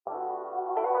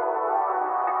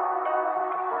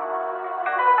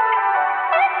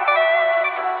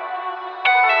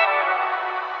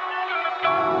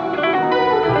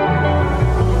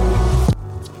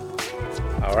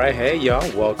right. Hey,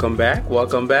 y'all. Welcome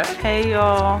back. Hey,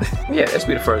 y'all. Yeah, this will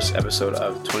be the first episode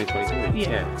of 2023.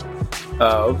 Yeah.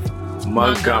 Of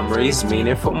Montgomery's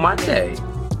Meaningful Monday.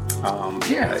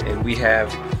 And we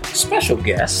have special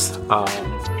guests.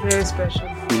 Very special.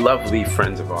 Lovely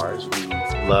friends of ours. We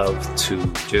love to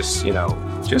just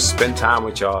spend time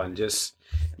with y'all and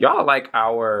y'all are like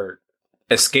our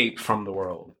escape from the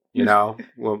world.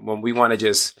 When we want to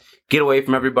just get away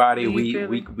from everybody,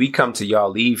 we come to y'all.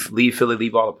 Leave Philly,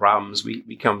 leave all the problems.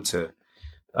 We come to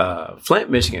Flint,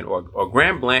 Michigan, or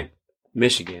Grand Blanc,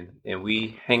 Michigan, and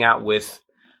we hang out with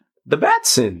the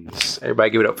Batsons. Everybody,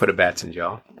 give it up for the Batsons,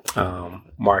 y'all.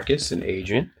 Marcus and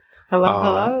Adrianne.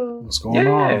 Hello. What's going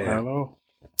on? Hello.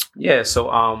 Yeah.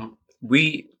 So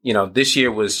this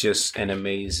year was just an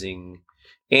amazing.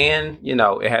 And,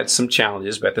 it had some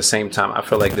challenges, but at the same time, I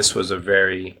feel like this was a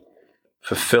very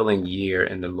fulfilling year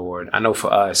in the Lord. I know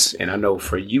for us, and I know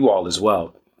for you all as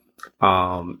well.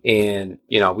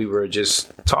 We were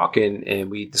just talking,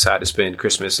 and we decided to spend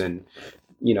Christmas and,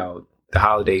 the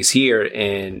holidays here.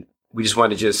 And we just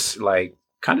wanted to just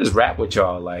kind of just rap with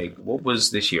y'all. Like, what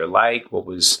was this year like?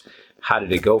 How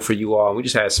did it go for you all? And we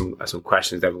just had some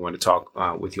questions that we want to talk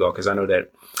with you all, because I know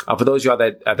that for those of y'all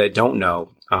that don't know,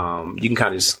 you can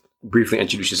kind of just briefly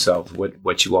introduce yourself,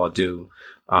 what you all do.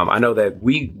 I know that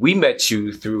we met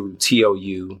you through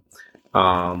TOU.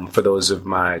 For those of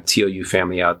my TOU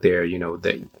family out there,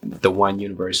 the one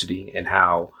university, and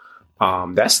how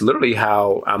that's literally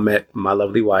how I met my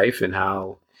lovely wife, and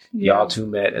how y'all two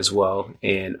met as well.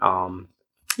 And so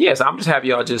I'm just having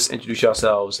y'all just introduce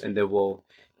yourselves, and then we'll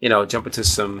jump into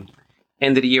some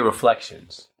end of the year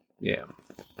reflections. Yeah.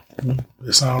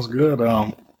 It sounds good.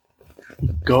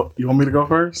 Go. You want me to go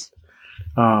first?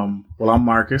 Well, I'm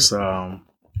Marcus.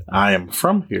 I am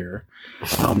from here.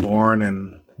 I'm born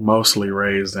and mostly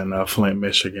raised in Flint,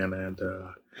 Michigan, and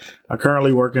I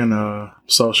currently work in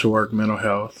social work, mental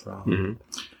health.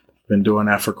 Been doing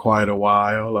that for quite a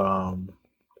while.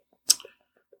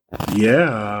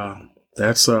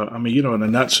 That's in a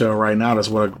nutshell, right now, that's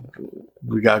what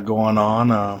we got going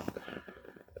on.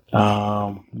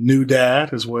 New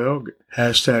dad as well.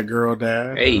 Hashtag girl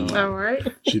dad. Hey. All right.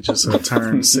 She just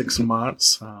turned 6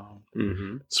 months.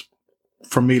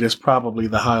 For me, that's probably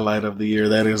the highlight of the year.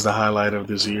 That is the highlight of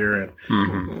this year. And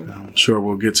I'm sure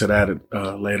we'll get to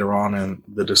that later on in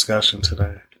the discussion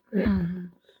today. Mm-hmm.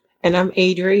 And I'm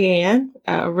Adrianne,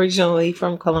 originally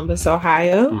from Columbus,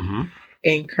 Ohio,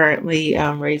 and currently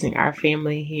raising our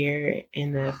family here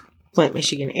in the Flint,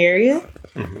 Michigan area.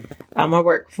 I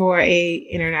work for a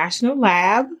international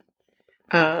lab,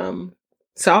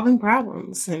 solving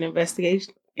problems and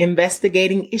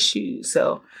investigating issues.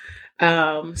 So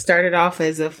started off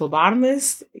as a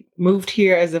phlebotomist, moved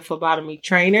here as a phlebotomy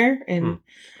trainer, and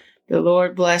the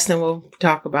Lord blessed, and we'll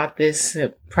talk about this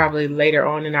probably later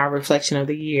on in our reflection of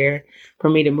the year, for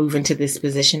me to move into this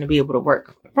position to be able to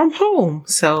work from home.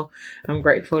 So I'm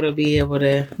grateful to be able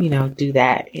to, do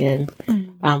that and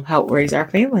help raise our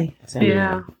family. So,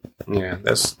 yeah,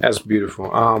 that's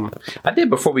beautiful. I did,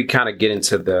 before we kind of get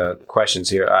into the questions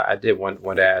here, I did want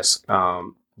to ask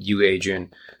you, Adrianne,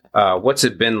 what's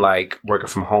it been like working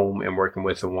from home and working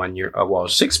with a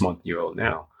 6-month-year-old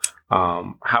now?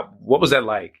 What was that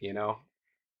like,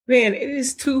 Man, it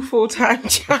is 2 full-time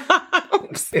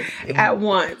jobs at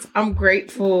once. I'm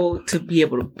grateful to be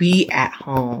able to be at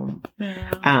home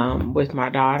with my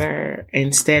daughter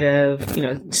instead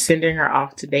of, sending her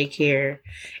off to daycare.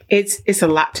 It's a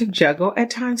lot to juggle at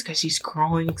times because she's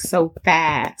growing so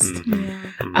fast.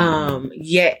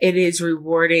 Yet it is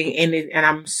rewarding, and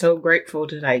I'm so grateful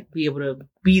to be able to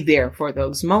be there for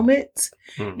those moments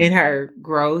in her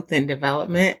growth and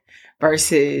development,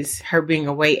 versus her being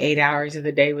away 8 hours of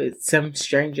the day with some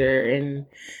stranger, and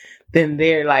then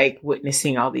they're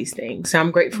witnessing all these things. So I'm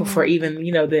grateful for even,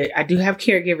 that I do have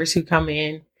caregivers who come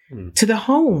in to the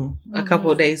home a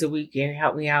couple of days a week and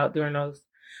help me out during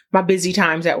my busy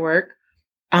times at work.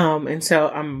 And so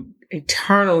I'm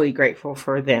eternally grateful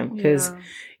for them, because,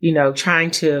 trying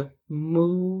to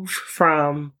move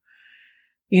from,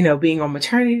 being on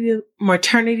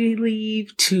maternity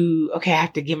leave to, I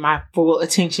have to give my full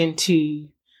attention to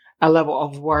a level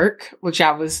of work, which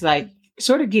I was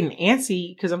sort of getting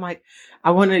antsy, because I'm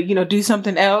I want to, do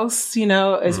something else,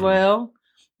 as well,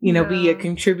 be a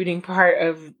contributing part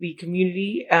of the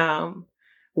community,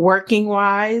 working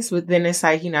wise, but then it's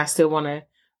I still want to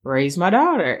raise my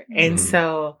daughter. And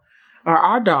so, or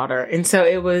our daughter. And so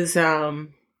it was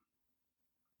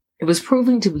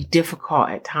proving to be difficult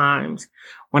at times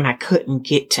when I couldn't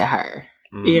get to her.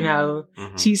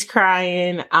 She's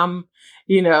crying. I'm,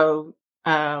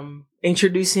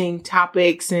 introducing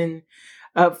topics and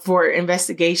for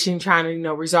investigation, trying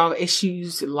to, resolve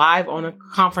issues live on a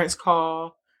conference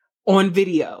call on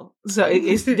video. So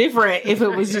it's different if it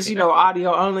was just,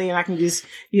 audio only and I can just,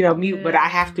 mute, but I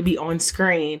have to be on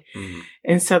screen. Mm-hmm.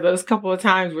 And so those couple of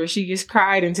times where she just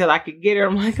cried until I could get her,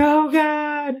 I'm like, oh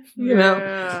God,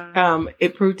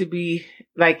 it proved to be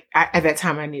like, at that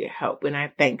time I needed help. And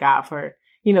I thank God for,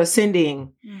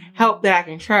 sending help that I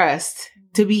can trust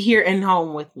to be here and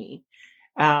home with me.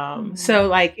 So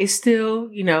like, it's still,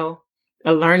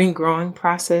 a learning, growing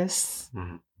process.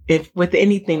 Mm-hmm. If with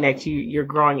anything that you're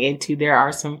growing into, there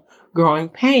are some growing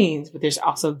pains, but there's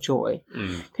also joy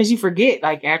because you forget,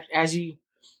 like after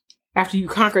you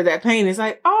conquer that pain, it's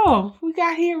like, oh, we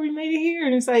got here, we made it here.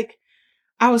 And it's like,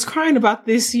 I was crying about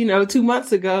this, 2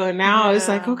 months ago. And now it's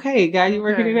like, okay, God, you're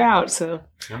working it out. So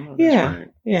yeah.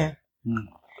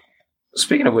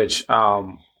 Speaking of which,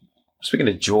 speaking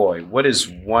of joy, what is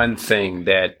one thing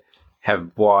that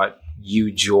have brought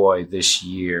you joy this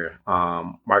year?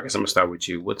 Marcus, I'm gonna start with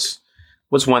you. What's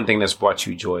one thing that's brought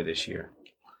you joy this year?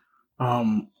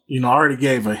 I already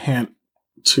gave a hint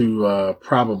to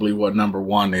probably what number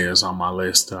one is on my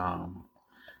list.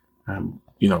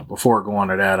 Before going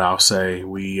to that, I'll say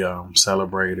we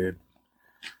celebrated,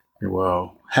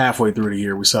 halfway through the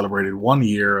year, we celebrated 1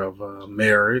 year of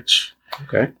marriage.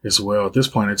 Okay. As well. At this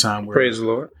point in time, we're praise the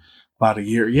Lord. About a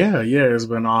year. Yeah. It's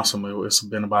been awesome. It's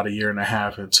been about a year and a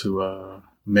half into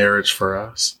marriage for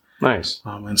us. Nice.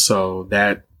 And so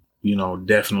that,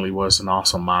 definitely was an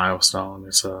awesome milestone.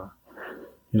 It's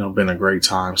been a great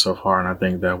time so far. And I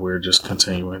think that we're just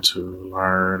continuing to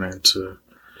learn and to,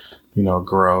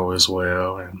 grow as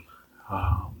well.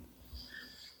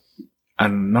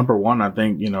 And number one, I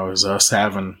think, is us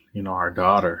having, our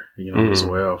daughter, as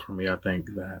well. For me, I think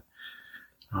that,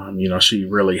 she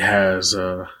really has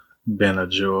been a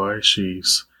joy.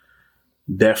 She's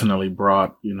definitely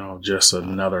brought, just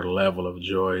another level of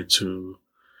joy to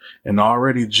an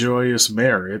already joyous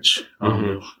marriage.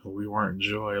 We weren't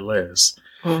joyless.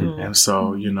 And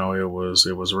so,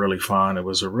 it was really fun. It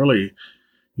was a really,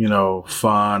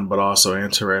 fun, but also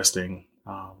interesting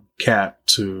cap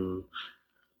to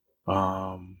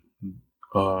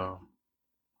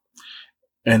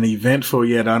an eventful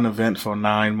yet uneventful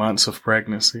 9 months of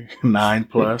pregnancy,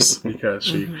 9+, because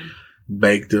she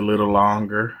baked a little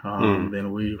longer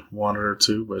than we wanted her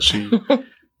to, but she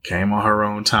came on her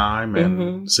own time.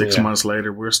 And 6 months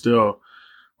later, we're still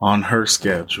on her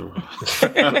schedule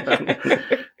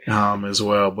as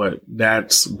well. But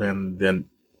that's been then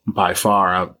by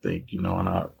far, I think, and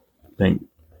I think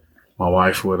my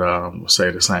wife would say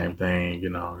the same thing,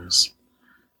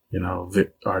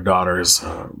 our daughter has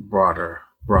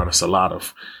brought us a lot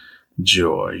of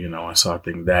joy, and so I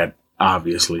think that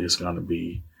obviously is going to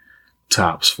be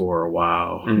tops for a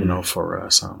while, for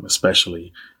us,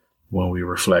 especially when we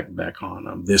reflect back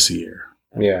on this year.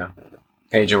 Yeah.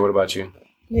 Adrianne, what about you?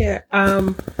 Yeah.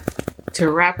 To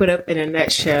wrap it up in a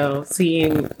nutshell,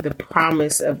 seeing the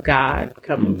promise of God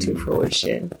coming to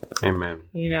fruition. Amen.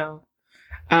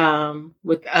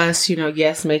 With us,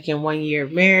 yes, making 1 year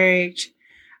of marriage,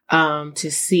 to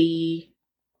see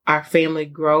our family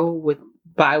grow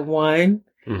by one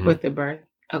with the birth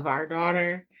of our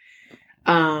daughter.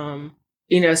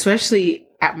 Especially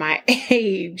at my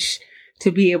age,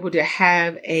 to be able to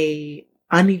have a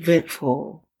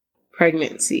uneventful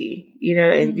pregnancy,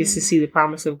 and just to see the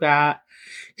promise of God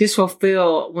just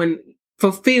fulfilled when,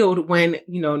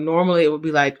 normally it would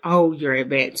be like, oh, you're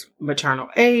advanced maternal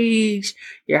age,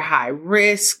 you're high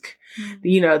risk,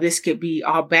 this could be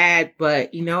all bad, but,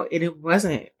 it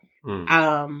wasn't.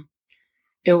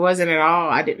 It wasn't at all.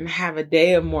 I didn't have a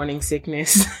day of morning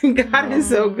sickness. God is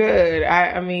so good.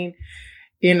 I mean,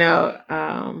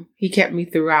 he kept me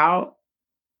throughout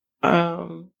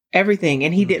everything,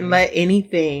 and he didn't let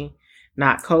anything,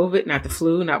 not COVID, not the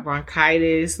flu, not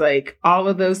bronchitis, like all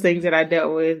of those things that I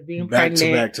dealt with being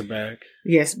pregnant. Back to back.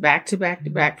 Yes, back to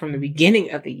back from the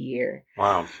beginning of the year.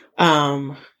 Wow.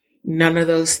 None of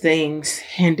those things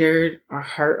hindered or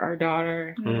hurt our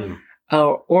daughter.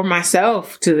 Or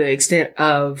myself, to the extent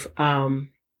of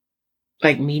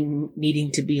like me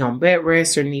needing to be on bed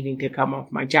rest or needing to come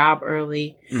off my job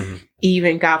early.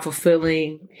 Even God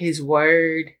fulfilling his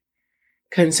word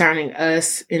concerning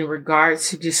us in regards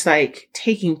to just like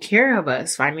taking care of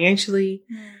us financially.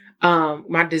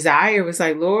 My desire was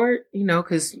like, Lord,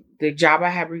 because the job I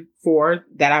had before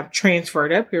that I've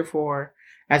transferred up here for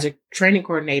as a training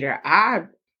coordinator, I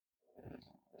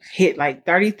hit like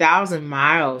 30,000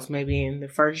 miles maybe in the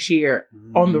first year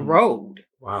on the road.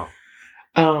 Wow.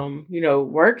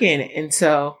 Working. And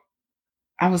so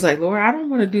I was like, Lord, I don't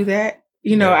want to do that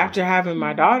you know, Yeah. after having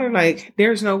my daughter, like,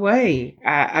 there's no way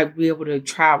I'd be able to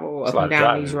travel It's up and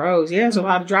down these roads. Yeah, it's a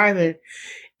lot of driving.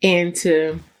 And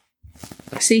to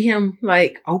see him,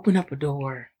 like, open up a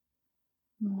door,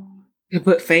 to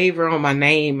put favor on my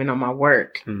name and on my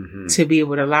work, to be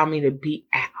able to allow me to be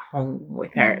at home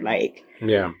with her. Like,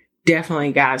 Yeah.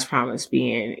 definitely God's promise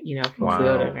being, you know,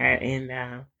 fulfilled Wow. in that.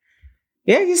 And,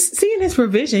 yeah, just seeing his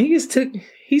provision.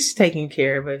 He's taking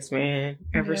care of us, man,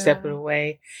 every step of the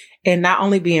way. And not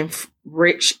only being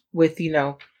rich with, you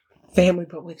know, family,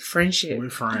 but with friendship.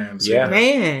 With friends. Yeah.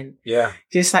 Man. Yeah.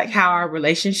 Just like how our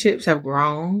relationships have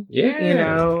grown. Yeah. You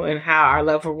know, and how our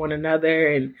love for one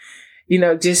another, and, you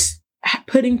know, just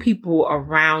putting people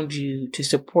around you to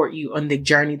support you on the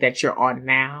journey that you're on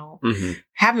now.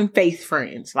 Having faith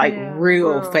friends, like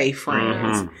real faith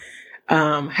friends.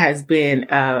 Has been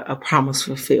a promise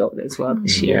fulfilled as well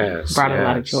this year. Yes, Brought a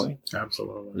lot of joy.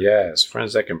 Absolutely. Yes,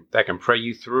 friends that can pray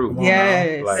you through.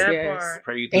 Yes, Like, yes.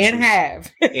 pray you through And yes,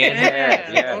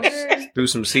 Okay. through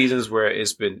some seasons where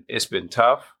it's been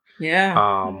tough.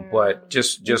 Yeah. But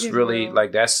just really real.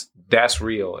 like that's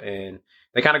real, and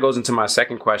that kind of goes into my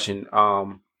second question.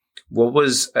 What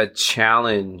was a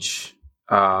challenge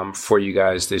for you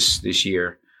guys this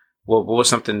year? What was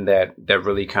something that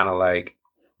really kind of like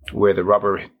where the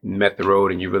rubber met the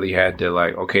road and you really had to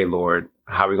like, okay, Lord,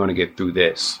 how are we going to get through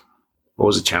this? What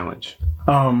was the challenge?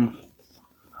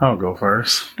 I'll go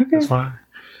first. Okay. That's fine.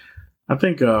 I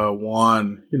think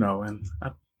one, you know, and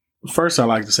first I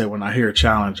like to say when I hear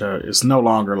challenge, it's no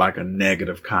longer like a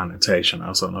negative connotation. I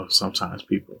also know sometimes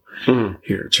people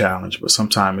hear challenge, but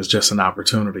sometimes it's just an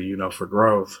opportunity, you know, for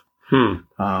growth, you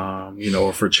know,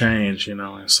 or for change, you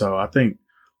know. And so I think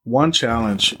one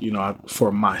challenge, you know,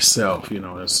 for myself, you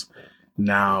know, is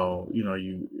now, you know,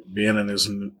 you being in this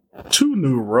two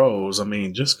new roles. I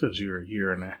mean, just because you're a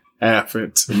year and a half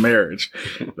into marriage,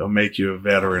 they'll make you a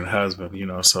veteran husband, you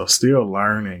know, so still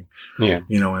learning, you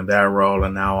know, in that role,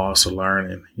 and now also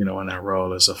learning, you know, in that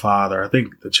role as a father. I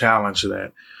think the challenge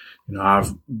that, you know,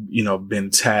 I've, you know, been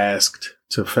tasked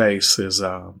to face is,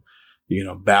 you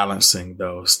know, balancing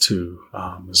those two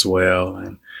as well.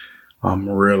 And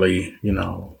really, you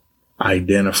know,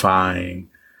 identifying,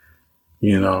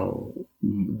 you know,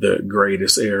 the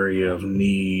greatest area of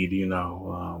need, you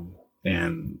know,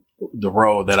 and the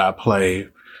role that I play,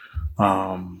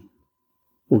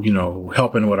 you know,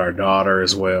 helping with our daughter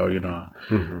as well. You know,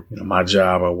 you know, my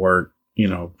job, I work, you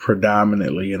know,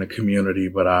 predominantly in a community,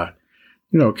 but I,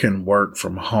 you know, can work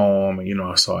from home, you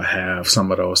know, so I have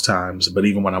some of those times. But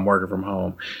even when I'm working from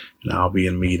home, you know, I'll be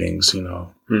in meetings, you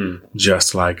know,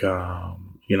 just like,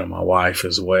 you know, my wife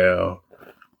as well.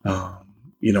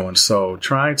 You know, and so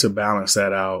trying to balance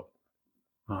that out,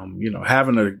 you know,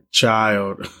 having a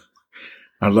child,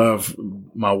 I love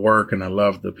my work and I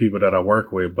love the people that I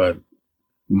work with, but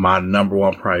my number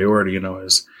one priority, you know,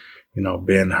 is, you know,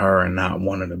 being her and not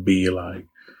wanting to be like,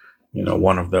 you know,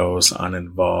 one of those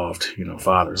uninvolved, you know,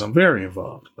 fathers. I'm very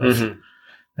involved.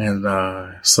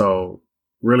 And so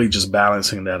really just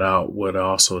balancing that out with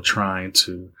also trying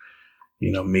to,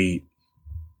 you know, meet,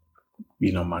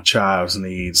 you know, my child's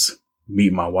needs,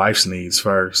 meet my wife's needs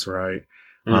first, right?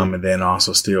 And then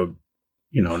also still,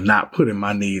 you know, not putting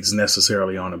my needs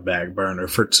necessarily on a back burner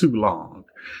for too long.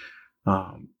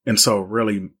 And so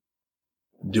really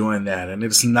doing that. And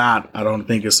it's not, I don't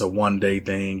think it's a one day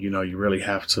thing. You know, you really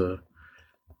have to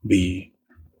be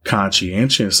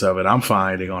conscientious of it. I'm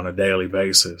finding on a daily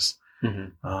basis,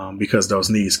 because those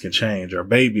needs can change. Our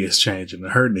baby is changing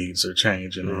and her needs are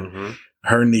changing. And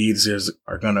her needs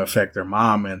are going to affect her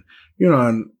mom. And, you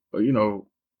know,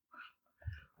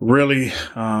 really,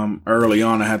 early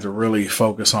on, I had to really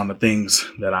focus on the things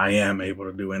that I am able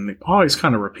to do, and always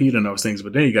kind of repeating those things,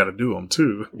 but then you got to do them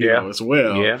too, you know, as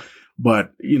well. Yeah.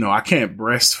 But, you know, I can't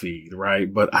breastfeed,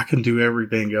 right? But I can do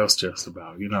everything else just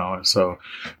about, you know, and so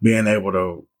being able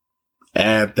to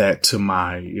add that to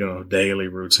my, you know, daily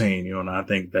routine, you know, and I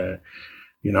think that,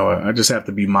 you know, I just have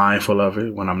to be mindful of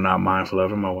it. When I'm not mindful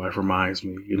of it, my wife reminds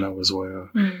me, you know, as well.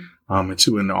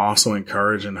 And also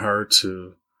encouraging her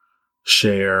to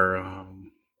share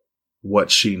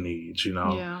what she needs, you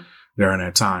know, during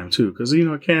that time too. Because, you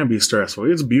know, it can be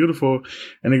stressful. It's beautiful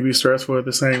and it can be stressful at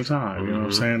the same time. You know what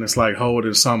I'm saying? It's like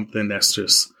holding something that's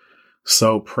just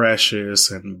so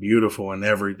precious and beautiful and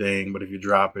everything. But if you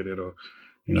drop it, it'll,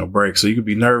 you know, break. So you could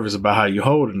be nervous about how you're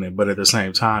holding it, but at the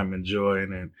same time,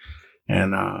 enjoying it.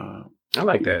 And I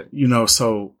like that. You know,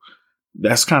 so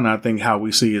that's kind of, I think, how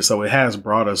we see it. So it has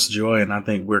brought us joy. And I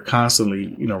think we're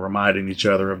constantly, you know, reminding each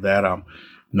other of that. You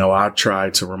know, I try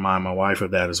to remind my wife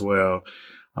of that as well.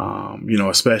 You know,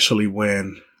 especially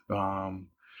when,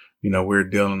 we're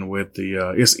dealing with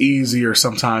it's easier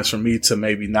sometimes for me to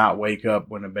maybe not wake up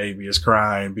when the baby is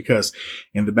crying, because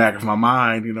in the back of my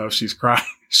mind, if she's crying,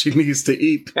 she needs to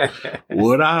eat.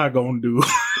 What I gonna do?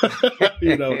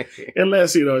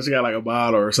 Unless, she got like a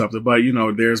bottle or something. But,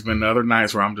 there's been other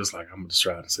nights where I'm just like, I'm just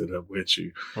trying to sit up with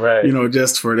you. Right.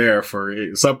 Just for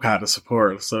some kind of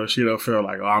support. So she don't feel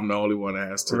like, oh, I'm the only one that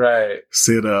has to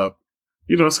sit up.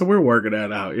 So we're working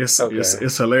that out.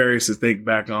 It's hilarious to think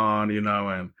back on,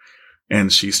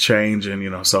 and she's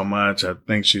changing, so much. I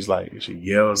think she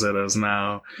yells at us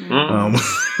now.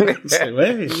 Say,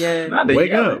 hey,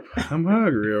 wake up. I'm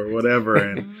hungry or whatever.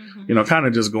 And, kind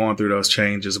of just going through those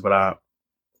changes. But I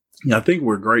think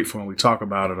we're grateful, and we talk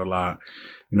about it a lot.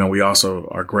 We also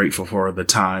are grateful for the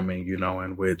timing,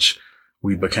 in which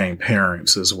we became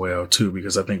parents as well, too,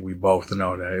 because I think we both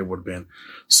know that it would have been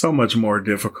so much more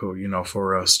difficult,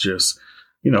 for us just,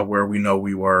 where we know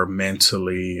we were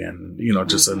mentally and,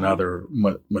 just another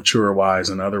mature wise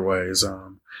in other ways,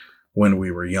 when we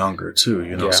were younger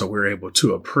too, so we're able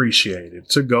to appreciate it,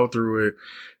 to go through it,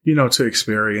 to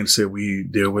experience it. We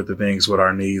deal with the things with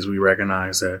our needs. We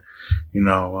recognize that,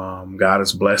 God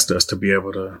has blessed us to be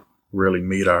able to really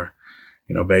meet our,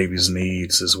 baby's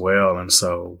needs as well. And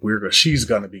so she's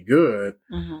going to be good.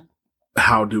 Mm-hmm.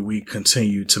 How do we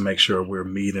continue to make sure we're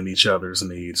meeting each other's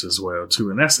needs as well, too?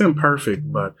 And that's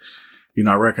imperfect, but,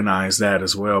 I recognize that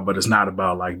as well. But it's not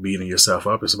about like beating yourself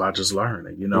up. It's about just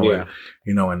learning,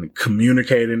 and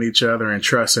communicating each other and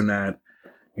trusting that,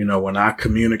 when I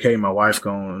communicate, my wife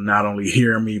going to not only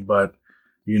hear me, but,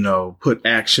 put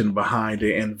action behind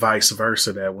it, and vice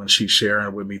versa, that when she's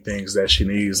sharing with me things that she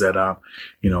needs, that I'm,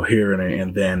 hearing it,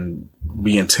 and then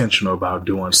be intentional about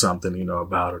doing something,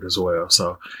 about it as well.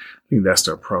 So I think that's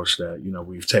the approach that,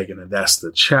 we've taken. And that's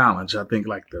the challenge. I think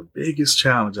like the biggest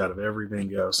challenge out of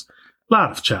everything else, a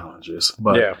lot of challenges,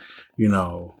 but,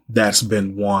 that's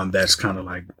been one that's kind of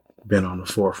like been on the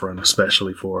forefront,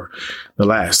 especially for the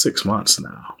last 6 months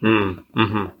now.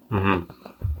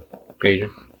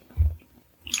 Adrian?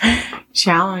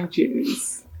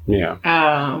 Challenges.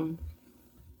 Yeah.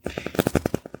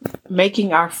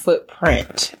 Making our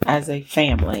footprint as a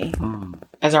family,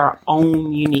 as our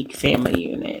own unique family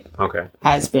unit,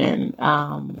 has been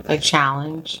a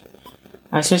challenge,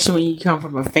 especially when you come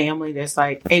from a family that's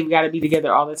like, hey, we got to be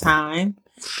together all the time.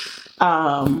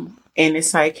 And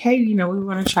it's like, hey, we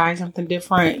want to try something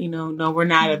different. No, we're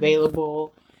not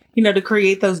available. To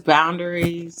create those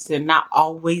boundaries and not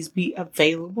always be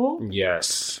available.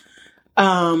 Yes.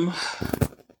 To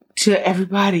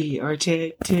everybody or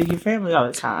to your family all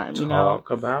the time. Talk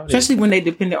about especially when they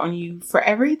depend on you for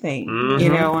everything. You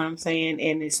know what I'm saying?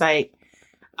 And it's like,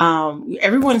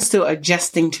 everyone's still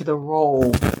adjusting to the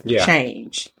role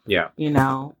change. Yeah.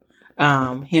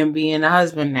 Him being a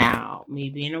husband now, me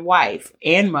being a wife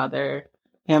and mother,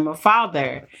 him a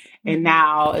father. And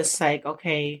now it's like,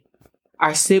 okay,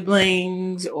 our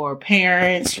siblings or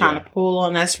parents trying to pull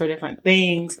on us for different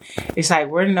things. It's like,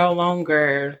 we're no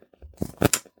longer,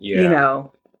 the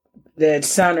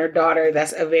son or daughter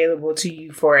that's available to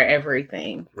you for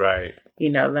everything. Right.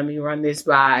 Let me run this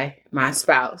by my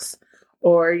spouse.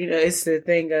 Or, it's the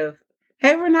thing of,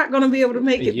 hey, we're not going to be able to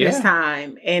make it this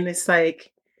time. And it's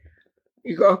like,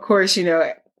 of course,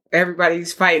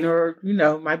 everybody's fighting, or,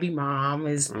 might be mom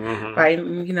is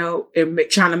fighting, and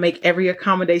trying to make every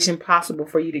accommodation possible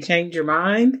for you to change your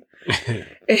mind.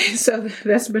 And so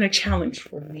that's been a challenge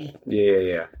for me.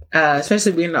 Yeah.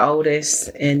 Especially being the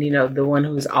oldest and, the one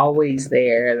who's always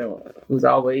there, who's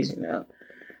always, met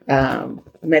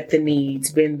the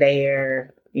needs, been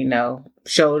there,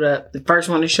 showed up, the first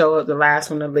one to show up, the last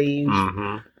one to leave.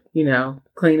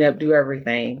 Clean up, do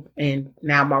everything. And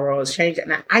now my role has changed.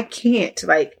 And I can't,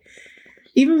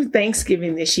 even with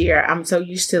Thanksgiving this year, I'm so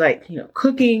used to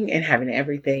cooking and having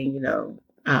everything,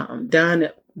 done,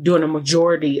 doing a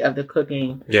majority of the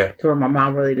cooking. Yeah. To where my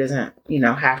mom really doesn't,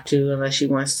 have to unless she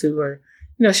wants to, or,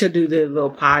 she'll do the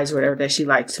little pies or whatever that she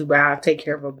likes to, but I'll take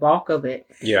care of a bulk of it.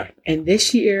 Yeah. And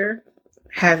this year,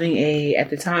 having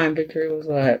at the time, Victoria was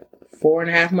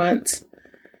 4.5 months.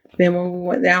 Then when we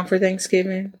went down for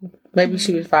Thanksgiving, maybe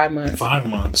she was 5 months. 5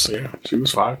 months, yeah. She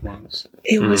was 5 months.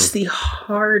 It was the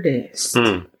hardest,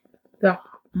 the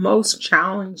most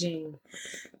challenging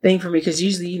thing for me. Because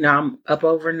usually, I'm up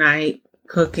overnight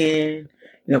cooking,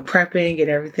 prepping, get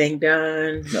everything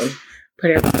done,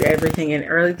 put everything in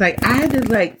early. Like, I had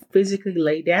to, physically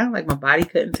lay down. Like, my body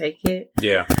couldn't take it.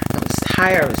 Yeah. I was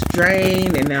tired. I was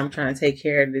drained. And now I'm trying to take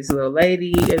care of this little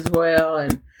lady as well.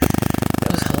 And it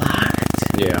was a lot.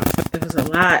 Yeah. It was a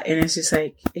lot. And it's just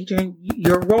like, Adrianne,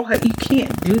 your role, you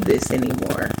can't do this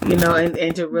anymore,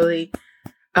 and to really,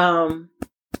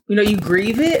 you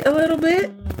grieve it a little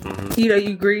bit. Mm-hmm.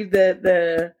 You grieve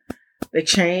the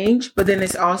change, but then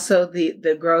it's also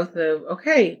the growth of,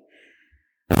 okay,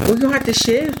 we're gonna have to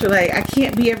shift. Like, I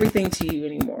can't be everything to you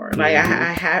anymore. Like,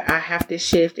 I have to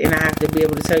shift, and I have to be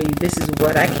able to tell you this is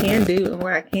what I can do and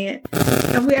what I can't,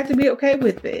 and we have to be okay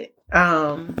with it.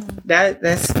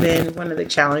 That's been one of the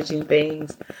challenging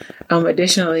things.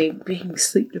 Additionally, being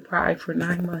sleep deprived for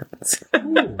 9 months.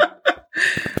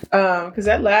 Because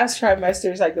that last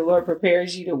trimester is like the Lord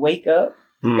prepares you to wake up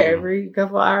every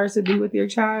couple of hours to be with your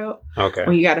child. Okay.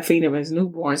 When you got to feed them as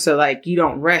newborn, so like you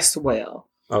don't rest well.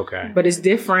 Okay. But it's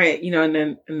different,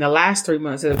 in the last 3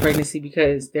 months of the pregnancy,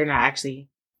 because they're not actually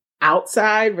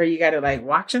outside where you got to like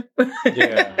watch them.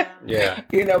 Yeah.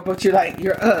 But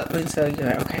you're up, and so you're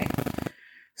like, okay.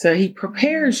 So he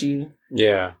prepares you.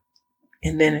 Yeah.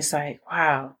 And then it's like,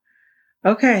 wow,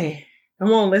 okay,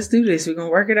 come on, let's do this. We're gonna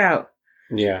work it out.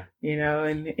 Yeah.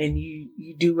 And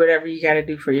you do whatever you got to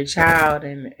do for your child,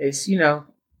 and it's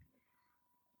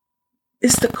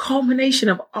it's the culmination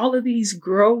of all of these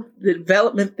growth, the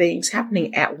development things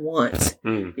happening at once.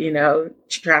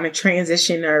 Trying to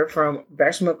transition her from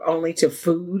breast milk only to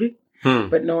food,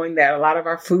 but knowing that a lot of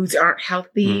our foods aren't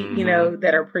healthy,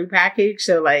 that are prepackaged.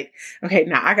 So like, okay,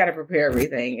 now I got to prepare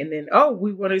everything. And then,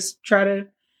 we want to try to,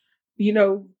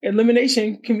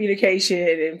 elimination communication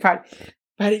and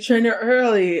potty train her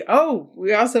early. Oh,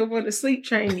 we also want to sleep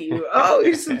train you. Oh,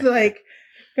 it's just like,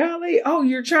 golly,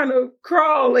 you're trying to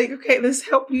crawl. Like, okay, let's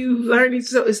help you learn.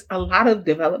 So it's a lot of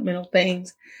developmental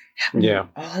things happening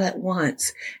all at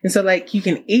once. And so like, you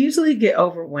can easily get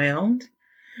overwhelmed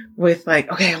with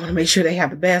like, okay, I want to make sure they have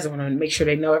the best. I want to make sure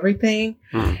they know everything.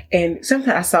 And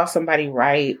sometimes I saw somebody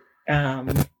write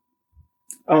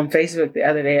on Facebook the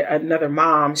other day, another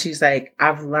mom, she's like,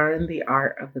 I've learned the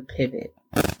art of the pivot.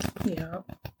 Yeah.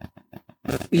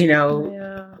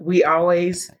 We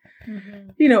always,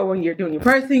 when you're doing your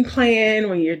birthing plan,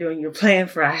 when you're doing your plan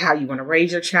for how you want to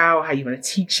raise your child, how you want to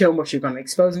teach them, what you're going to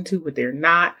expose them to, what they're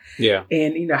not. Yeah.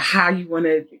 And, how you want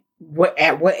to,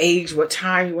 at what age, what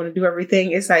time you want to do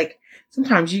everything. It's like,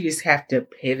 sometimes you just have to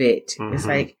pivot. It's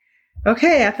like,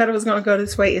 okay, I thought it was going to go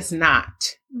this way. It's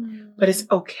not, but it's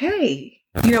okay.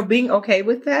 Being okay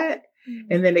with that,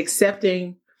 and then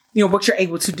accepting, what you're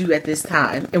able to do at this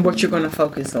time and what you're going to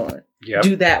focus on. Yep.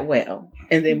 Do that well,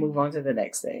 and then move on to the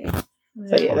next thing.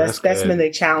 So that's been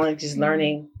the challenge, is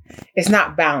learning. It's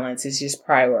not balance. It's just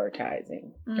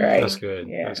prioritizing. Right. That's good.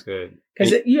 Yeah. That's good.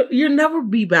 Because you'll never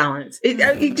be balanced.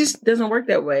 It just doesn't work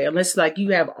that way unless like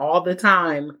you have all the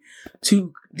time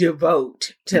to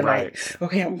devote to like,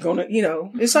 okay, I'm going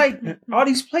to, it's like all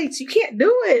these plates, you can't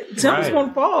do it. Something's going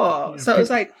to fall. So it's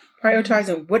like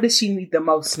prioritizing, what does she need the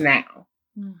most now?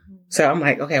 So I'm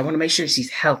like, okay, I want to make sure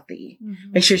she's healthy,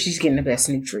 make sure she's getting the best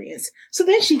nutrients, so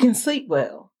then she can sleep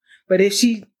well. But if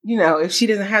she, if she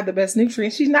doesn't have the best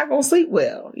nutrients, she's not going to sleep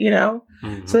well,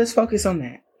 So let's focus on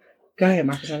that. Go ahead,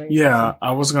 Marcus. Yeah,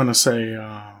 I was going to say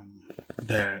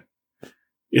that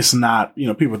it's not,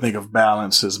 people think of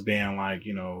balance as being like,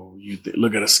 you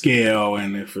look at a scale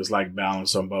and if it's like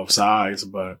balance on both sides,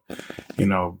 but,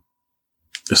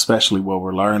 especially what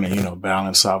we're learning,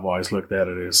 balance, I've always looked at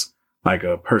it as like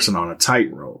a person on a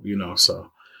tightrope,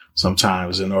 so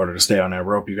sometimes in order to stay on that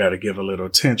rope, you got to give a little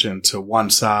attention to one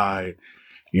side,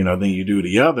 then you do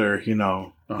the other,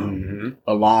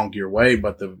 along your way.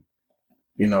 But the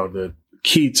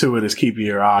key to it is keeping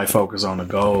your eye focused on the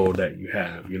goal that you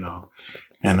have,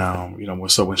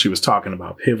 and, so when she was talking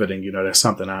about pivoting, that's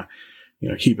something I,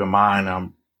 keep in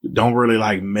mind. Don't really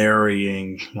like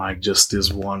marrying like just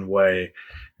this one way.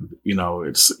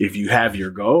 It's, if you have your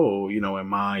goal, in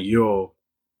mind,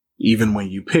 even when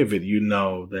you pivot,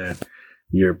 that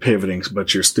you're pivoting,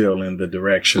 but you're still in the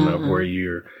direction of where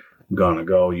you're gonna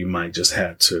go. You might just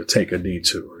have to take a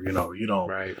detour.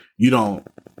 You don't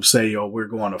say, we're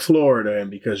going to Florida,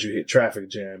 and because you hit traffic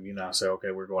jam, say,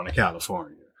 okay, we're going to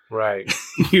California. Right.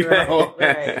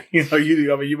 Right. You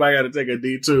might got to take a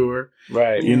detour,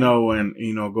 right. And,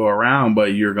 go around,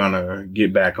 but you're going to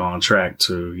get back on track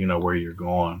to, where you're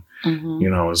going,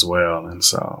 as well. And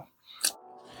so.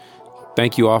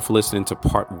 Thank you all for listening to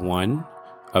part 1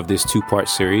 of this 2-part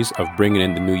series of Bringing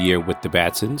in the New Year with the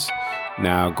Batsons.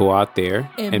 Now go out there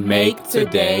and make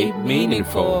today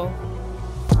meaningful.